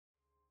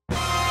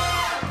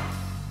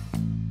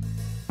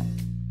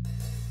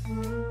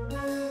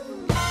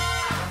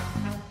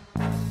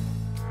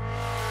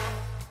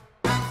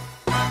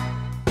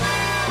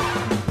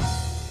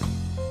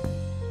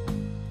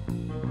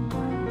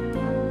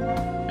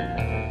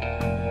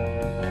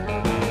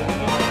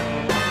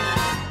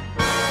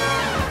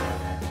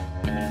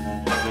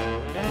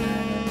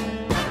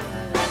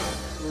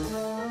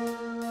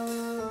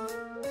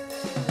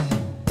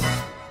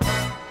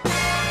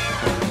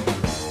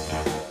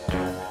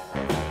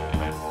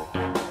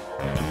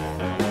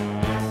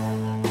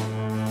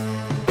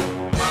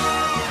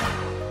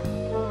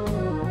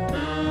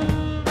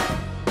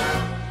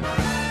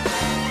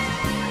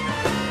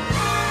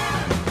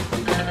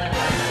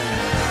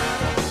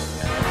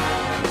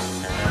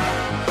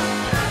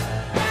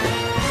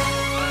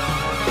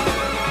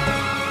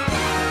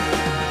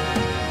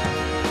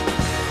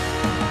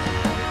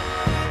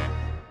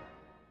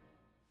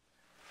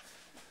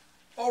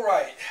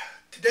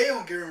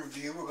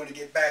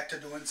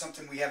doing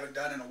something we haven't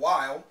done in a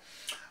while.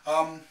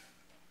 I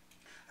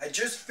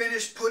just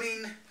finished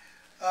putting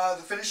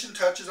the finishing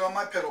touches on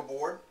my pedal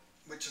board,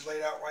 which is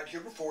laid out right here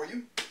before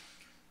you.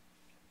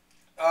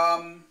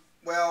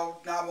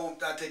 Well, no,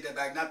 I'll take that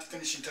back. Not the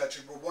finishing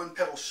touches. We're one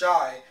pedal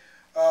shy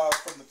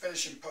from the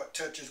finishing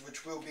touches,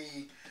 which will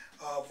be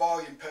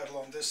volume pedal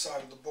on this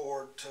side of the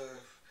board to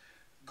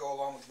go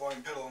along with the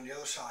volume pedal on the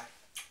other side.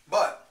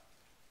 But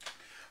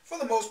for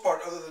the most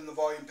part, other than the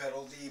volume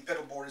pedal, the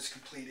pedal board is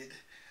completed.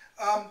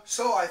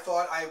 So I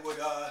thought I would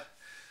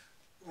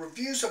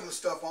review some of the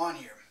stuff on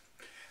here.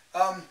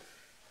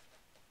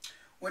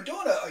 When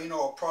doing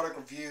a product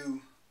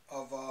review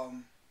of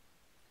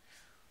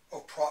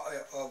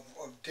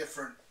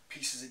different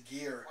pieces of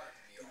gear,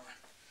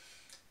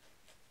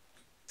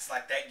 it's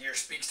like that gear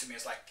speaks to me.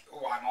 It's like,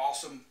 oh, I'm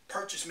awesome,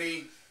 purchase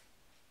me,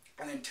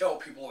 and then tell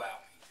people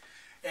about me.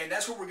 And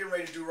that's what we're getting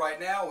ready to do right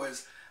now.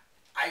 Is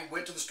I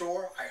went to the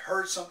store, I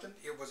heard something,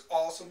 it was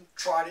awesome,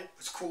 tried it, it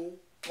was cool,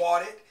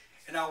 bought it,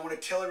 and I want to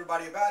tell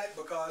everybody about it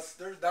because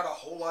there's not a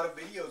whole lot of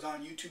videos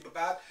on YouTube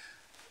about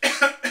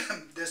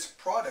this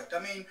product. I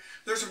mean,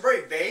 there's some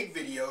very vague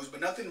videos, but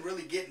nothing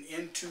really getting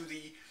into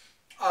the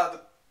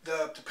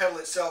pedal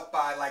itself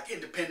by like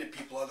independent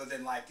people, other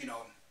than like, you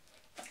know,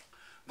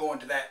 going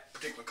to that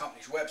particular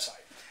company's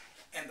website.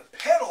 And the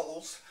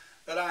pedals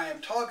that I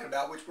am talking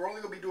about, which we're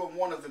only going to be doing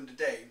one of them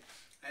today,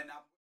 and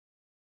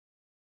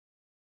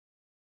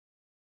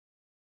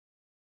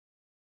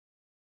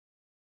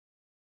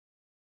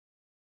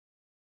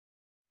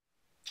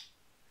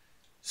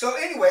so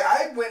anyway,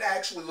 I went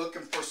actually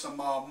looking for some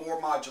more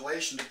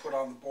modulation to put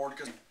on the board.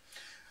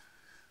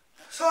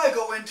 So I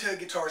go into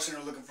Guitar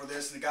Center looking for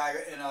this, and the guy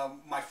and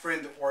my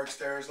friend that works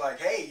there is like,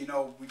 hey, you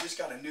know, we just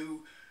got a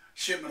new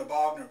shipment of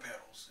Bogner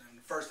pedals. And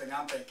the first thing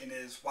I'm thinking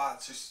is, wow,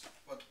 it's just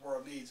what the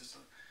world needs. It's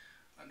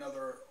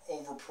another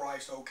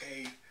overpriced,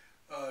 okay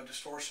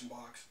distortion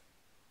box.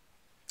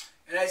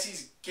 And as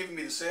he's giving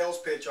me the sales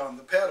pitch on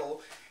the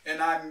pedal,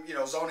 and I'm, you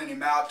know, zoning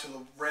him out to the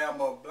realm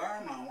of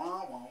blah, blah, blah,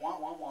 blah, blah,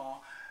 blah, blah,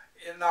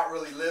 and not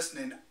really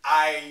listening,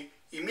 I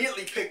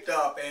immediately picked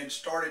up and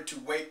started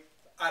to wake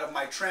out of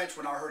my trance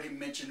when I heard him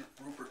mention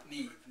Rupert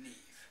Neve.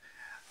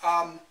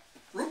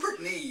 Rupert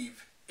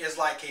Neve is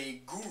like a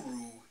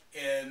guru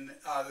in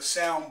the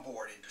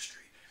soundboard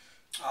industry.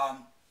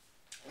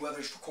 Whether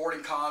it's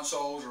recording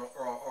consoles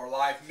or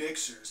live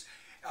mixers,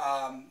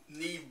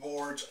 Neve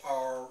boards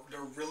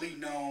they're really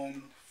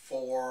known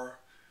for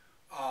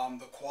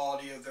the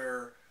quality of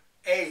their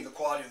the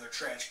quality of their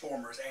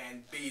transformers,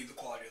 and B, the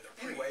quality of their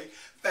pre-way.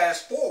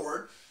 Fast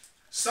forward,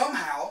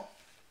 somehow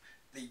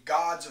the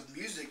gods of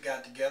music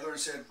got together and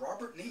said,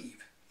 Robert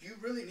Neve, you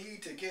really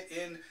need to get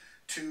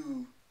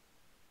into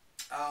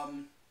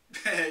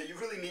you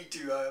really need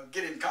to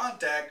get in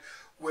contact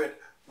with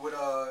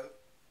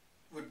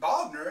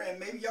Bogner,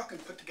 and maybe y'all can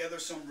put together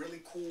some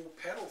really cool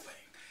pedal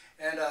thing.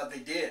 And they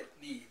did,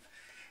 Neve.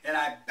 And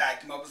I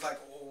backed him up. I was like,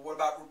 well, what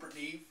about Rupert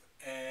Neve?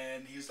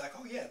 And he was like,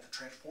 oh yeah, the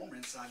transformer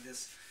inside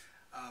this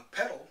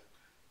pedal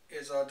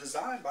is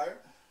designed by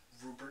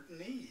Rupert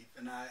Neve.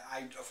 And I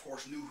of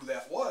course knew who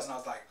that was, and I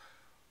was like,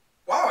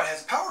 wow, it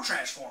has a power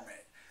transformer in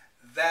it.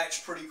 That's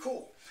pretty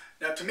cool.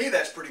 Now to me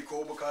that's pretty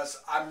cool because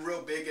I'm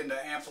real big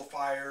into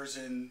amplifiers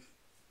and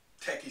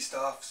techie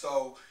stuff.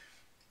 So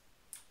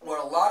what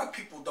a lot of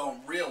people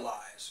don't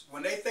realize,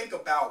 when they think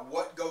about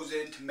what goes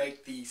in to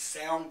make the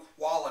sound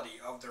quality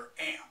of their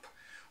amp,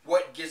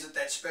 what gives it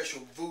that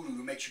special voodoo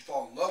that makes you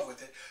fall in love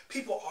with it,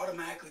 people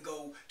automatically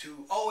go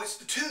to, oh, it's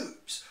the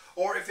tubes.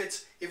 Or if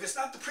it's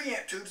not the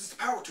preamp tubes, it's the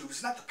power tube. If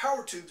it's not the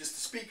power tube, it's the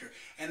speaker.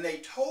 And they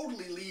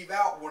totally leave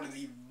out one of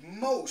the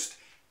most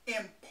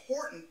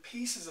important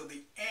pieces of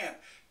the amp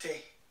to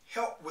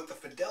help with the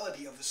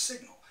fidelity of the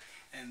signal.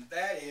 And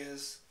that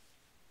is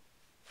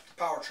the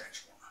power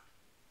transformer,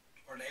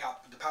 or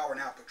the power and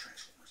output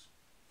transformers.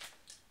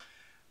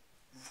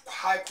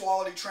 High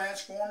quality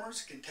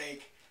transformers can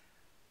take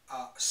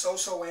a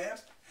so-so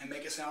amp and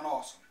make it sound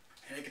awesome.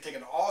 And they can take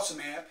an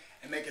awesome amp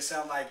and make it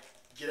sound like,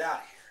 get out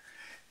of here.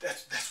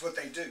 That's what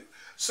they do.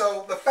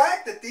 So the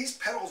fact that these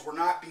pedals were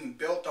not being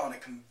built on a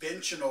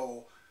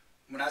conventional,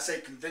 when I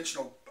say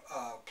conventional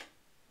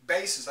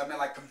basis, I mean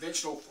like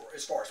conventional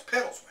as far as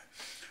pedals went.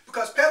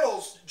 Because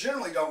pedals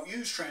generally don't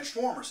use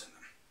transformers in them.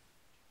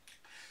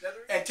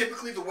 And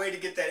typically the way to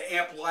get that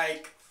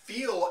amp-like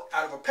feel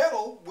out of a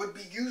pedal would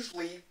be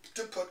usually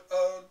to put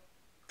a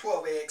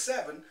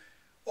 12AX7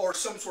 or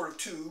some sort of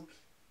tube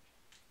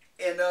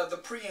in the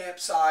preamp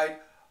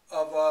side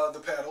of the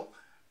pedal.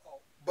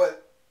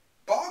 But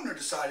Bogner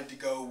decided to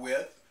go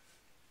with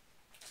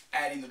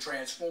adding the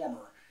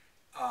transformer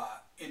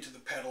into the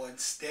pedal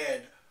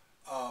instead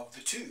of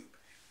the tube.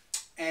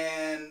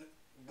 And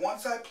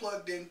once I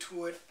plugged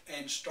into it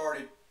and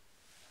started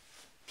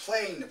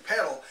playing the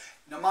pedal,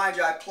 now mind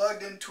you, I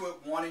plugged into it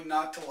wanting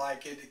not to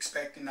like it,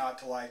 expecting not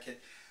to like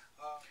it.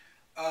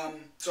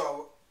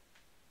 So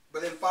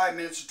within 5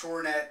 minutes of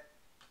touring that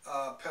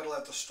pedal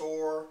at the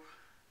store,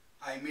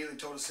 I immediately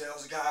told the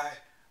sales guy,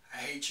 I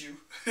hate you.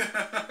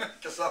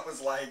 Because I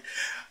was like,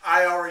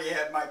 I already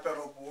had my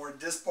pedal board,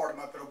 this part of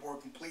my pedal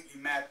board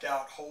completely mapped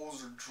out,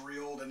 holes are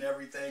drilled and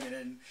everything,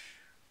 and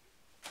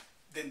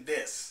then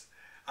this.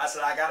 I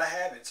said, I gotta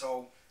have it.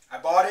 So I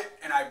bought it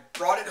and I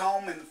brought it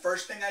home, and the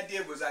first thing I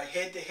did was I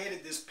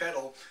head-to-headed this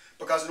pedal,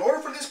 because in order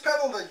for this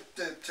pedal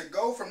to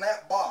go from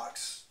that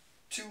box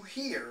to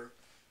here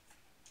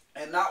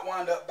and not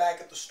wind up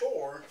back at the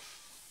store,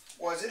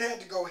 was it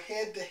had to go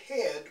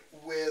head-to-head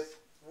with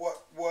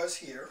what was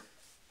here,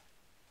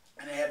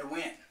 and it had to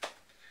win.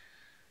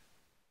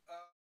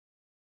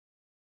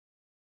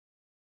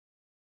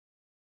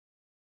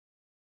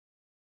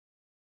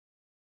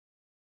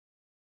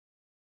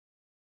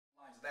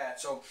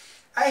 That. So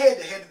I had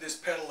to head this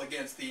pedal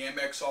against the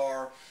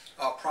MXR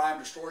prime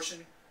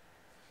distortion.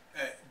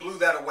 Blew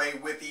that away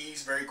with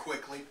ease very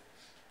quickly.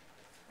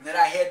 And then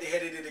I had to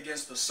headed it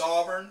against the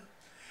Sovereign.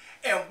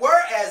 And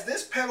whereas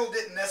this pedal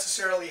didn't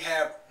necessarily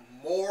have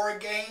more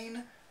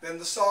gain than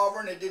the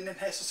Sovereign, it didn't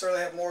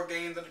necessarily have more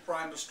gain than the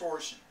prime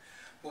distortion.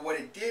 But what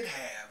it did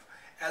have,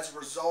 as a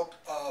result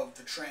of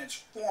the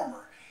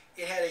transformer,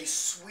 it had a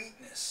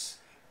sweetness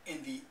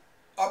in the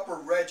upper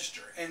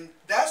register, and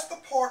that's the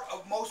part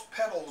of most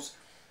pedals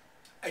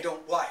I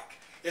don't like.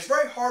 It's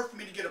very hard for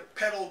me to get a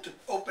pedal to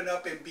open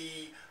up and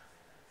be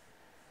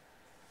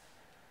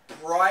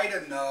bright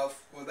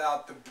enough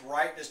without the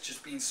brightness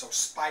just being so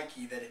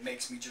spiky that it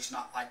makes me just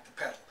not like the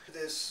pedal.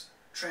 This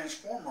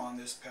transformer on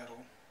this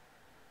pedal,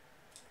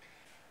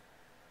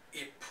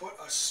 it put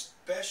a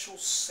special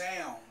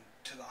sound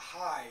to the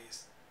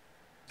highs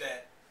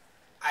that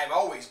I've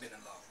always been in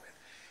love with.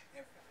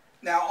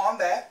 Now on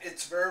that,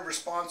 it's a very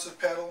responsive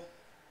pedal,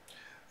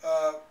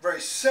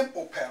 very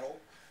simple pedal,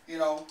 you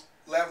know,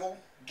 level,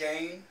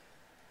 gain,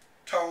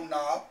 tone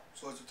knob,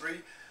 so it's a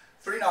three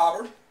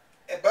knobber,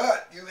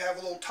 but you have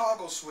a little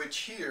toggle switch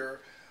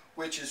here,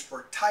 which is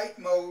for tight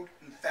mode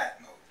and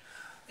fat mode.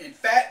 In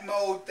fat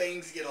mode,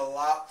 things get a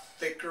lot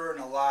thicker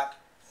and a lot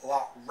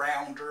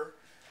rounder.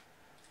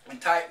 In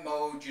tight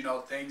mode, you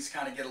know, things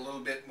kind of get a little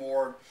bit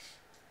more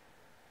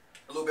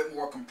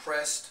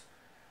compressed.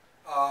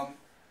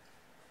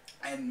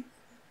 And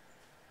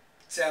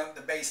sound,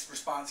 the bass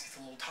response gets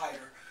a little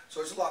tighter,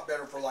 so it's a lot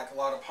better for like a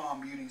lot of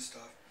palm muting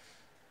stuff.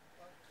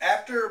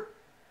 After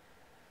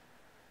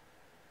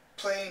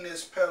playing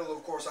this pedal,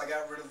 of course, I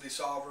got rid of the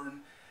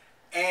Sovereign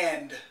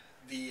and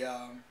the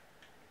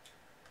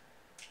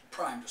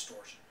prime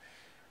distortion,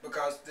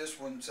 because this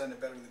one sounded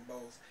better than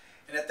both.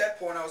 And at that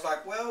point I was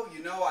like, well,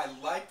 you know, I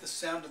like the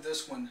sound of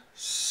this one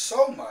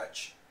so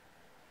much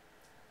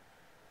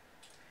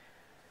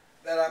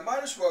that I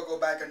might as well go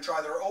back and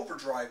try their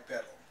overdrive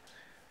pedal,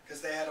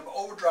 because they had an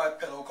overdrive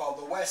pedal called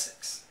the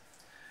Wessex.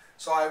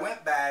 So I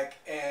went back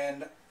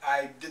and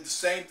I did the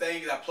same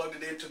thing. I plugged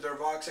it into their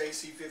Vox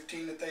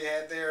AC15 that they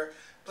had there,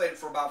 played it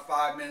for about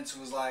 5 minutes,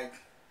 and was like,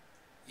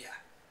 yeah,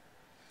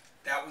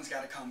 that one's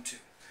got to come too.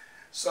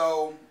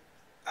 So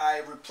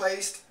I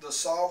replaced the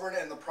Sovereign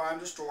and the prime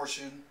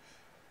distortion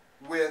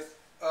with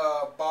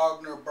a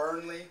Bogner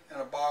Burnley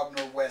and a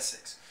Bogner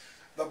Wessex.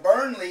 The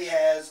Burnley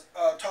has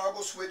a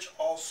toggle switch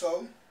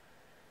also,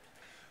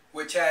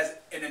 which has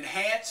an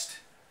enhanced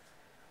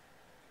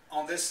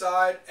on this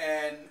side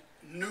and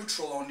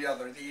neutral on the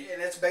other. And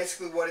it's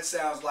basically what it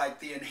sounds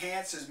like. The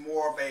enhanced is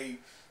more of a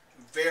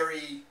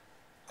very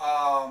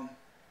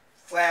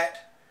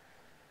flat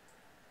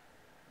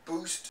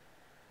boost.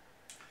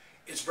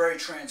 It's very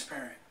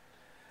transparent.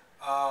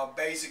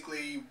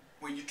 Basically,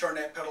 when you turn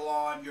that pedal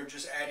on, you're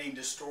just adding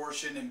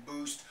distortion and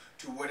boost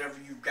to whatever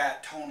you've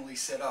got tonally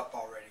set up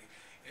already.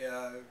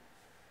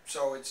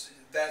 So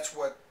that's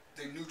what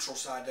the neutral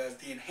side does.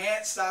 The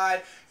enhanced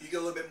side, you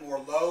get a little bit more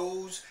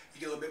lows,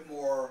 you get a little bit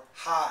more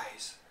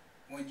highs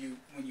when you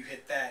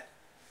hit that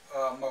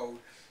mode.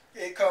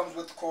 It comes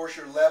with, of course,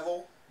 your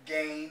level,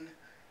 gain,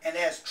 and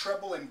it has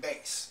treble and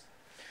bass.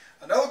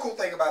 Another cool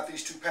thing about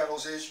these two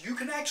pedals is you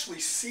can actually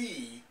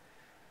see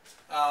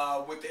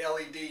with the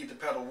LED the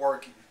pedal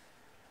working.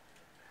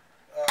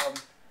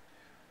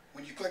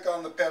 When you click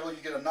on the pedal,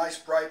 you get a nice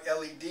bright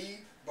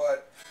LED,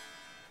 but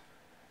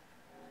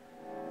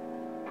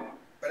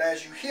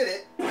as you hit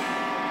it,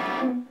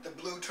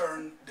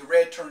 the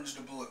red turns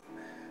to blue.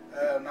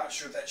 I'm not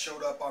sure if that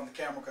showed up on the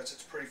camera because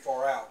it's pretty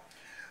far out.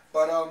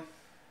 But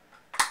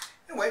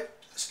anyway,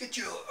 let's get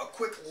you a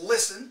quick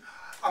listen.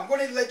 I'm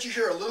going to let you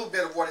hear a little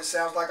bit of what it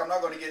sounds like. I'm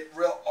not going to get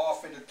real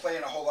off into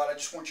playing a whole lot. I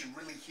just want you to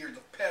really hear the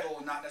pedal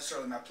and not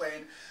necessarily my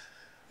playing.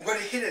 I'm going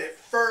to hit it at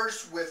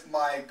first with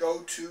my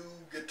go-to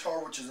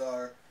guitar, which is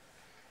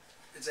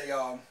it's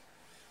a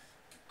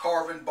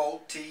Carvin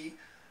Bolt T.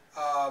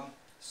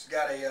 It's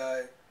got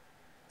a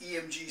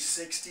EMG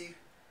 60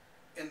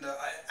 in the,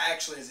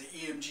 actually it's an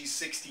EMG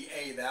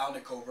 60A, the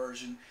Alnico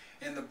version,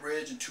 in the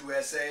bridge and 2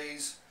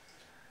 SAs.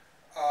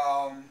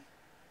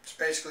 It's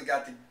basically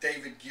got the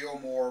David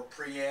Gilmour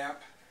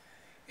preamp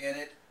in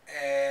it,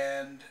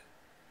 and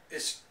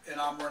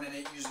I'm running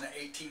it using an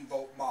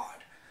 18-volt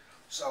mod.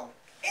 So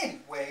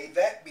anyway,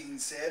 that being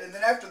said, and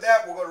then after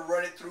that we're going to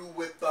run it through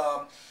with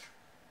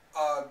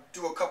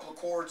do a couple of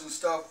chords and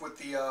stuff with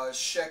the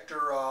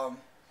Schecter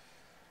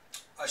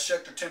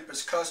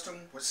Tempest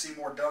Custom with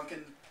Seymour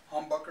Duncan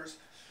humbuckers,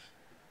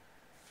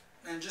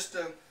 and just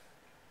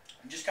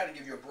kind of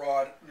give you a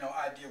broad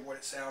idea of what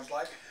it sounds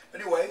like.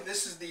 But anyway,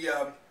 this is the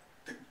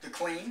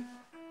clean.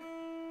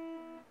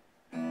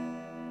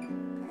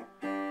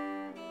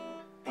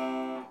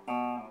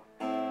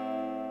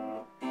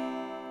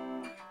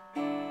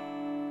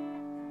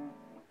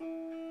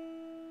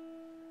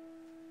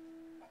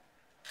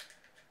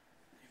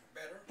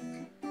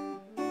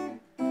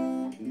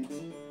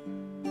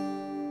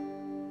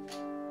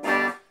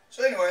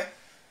 So anyway,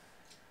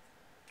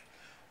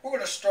 we're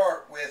going to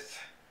start with,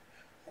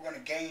 we're going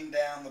to gain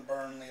down the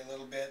Burnley a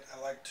little bit. I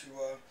like to,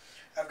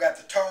 I've got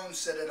the tone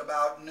set at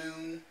about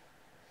noon,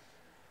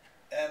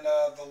 and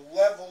the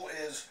level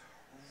is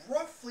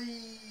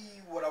roughly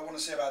what I want to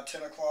say about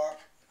 10 o'clock.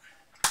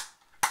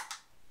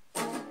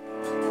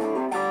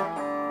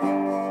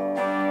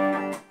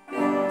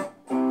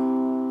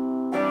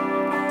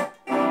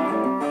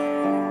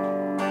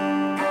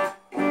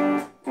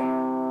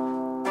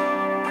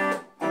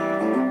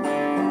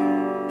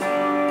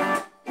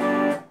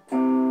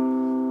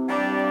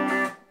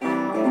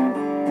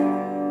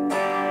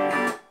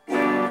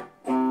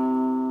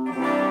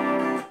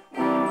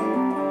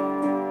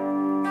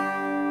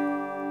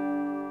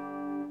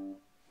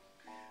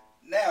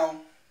 Now,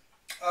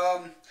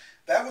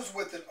 that was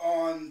with it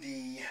on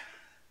the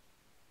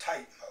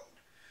tight mode.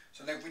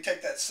 So then if we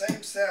take that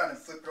same sound and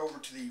flip it over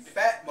to the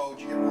fat mode,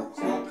 you get more,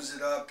 it opens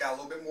it up, got a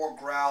little bit more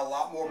growl, a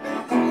lot more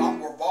bass, a lot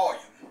more volume.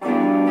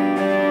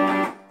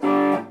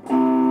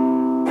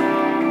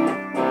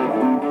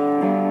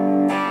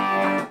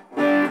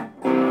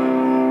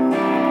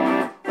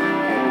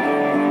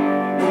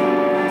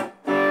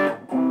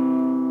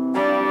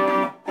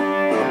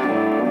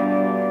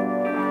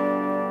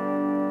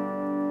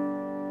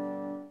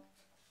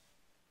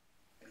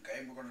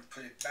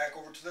 Put it back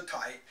over to the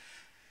tight.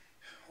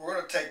 We're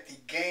going to take the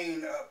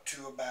gain up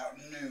to about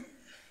noon.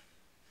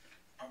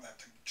 I'll have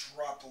to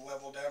drop the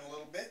level down a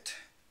little bit,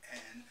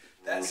 and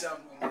that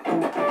sound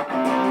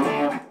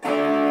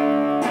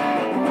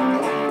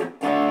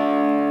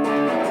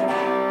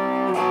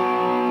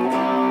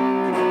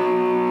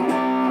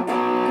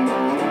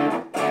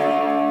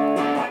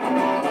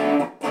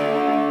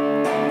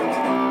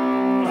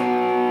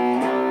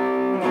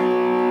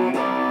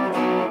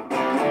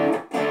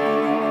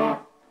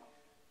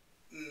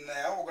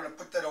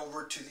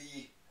to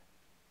the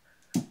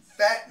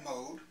fat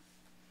mode,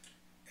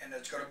 and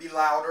it's going to be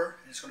louder,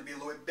 and it's going to be a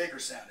little bit bigger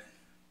sounding.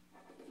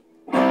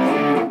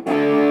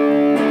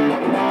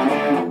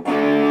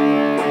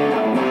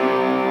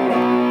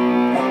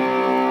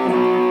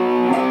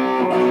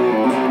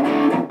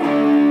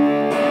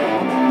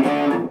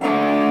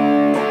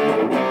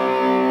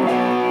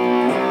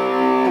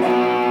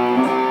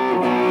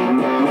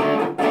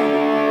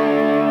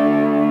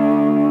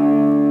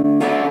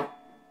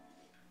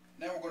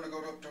 Now we're going to go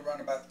up to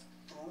around about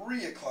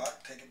 3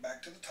 o'clock, take it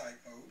back to the tight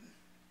mode.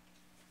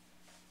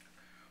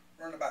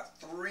 Around about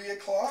 3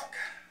 o'clock.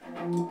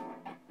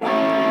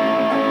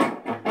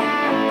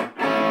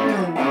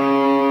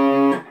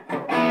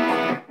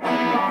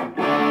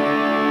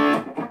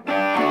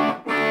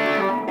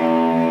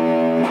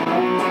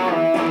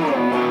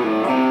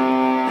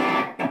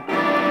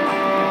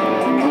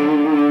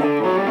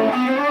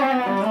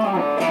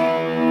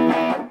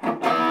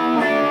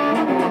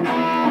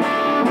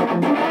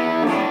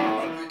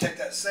 We take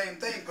that same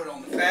thing, put it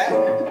on the fat.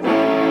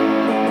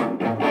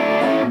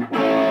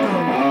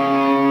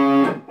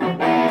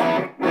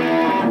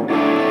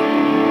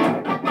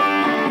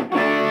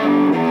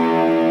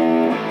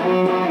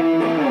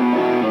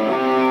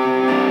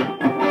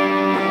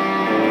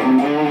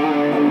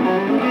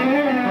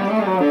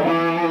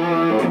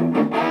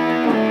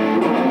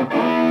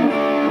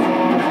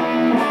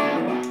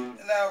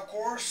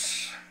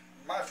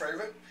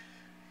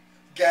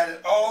 Got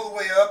it all the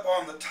way up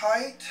on the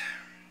tight.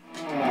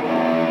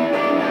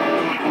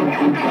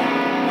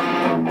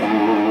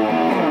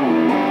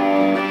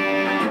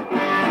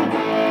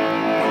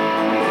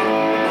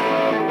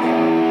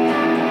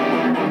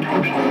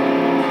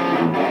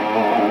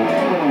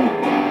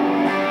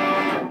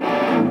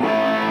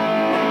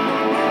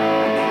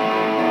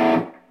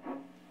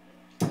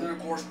 And of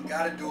course we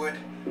got to do it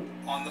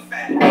on the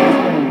fat.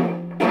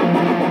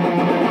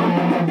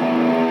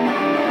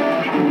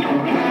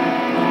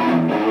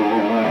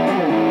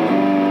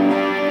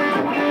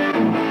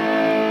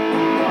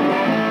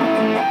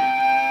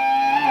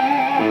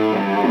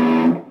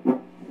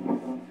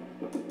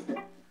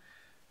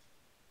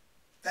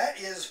 That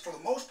is, for the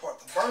most part,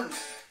 the Burnley.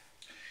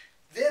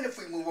 Then if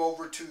we move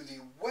over to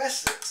the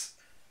Wessex,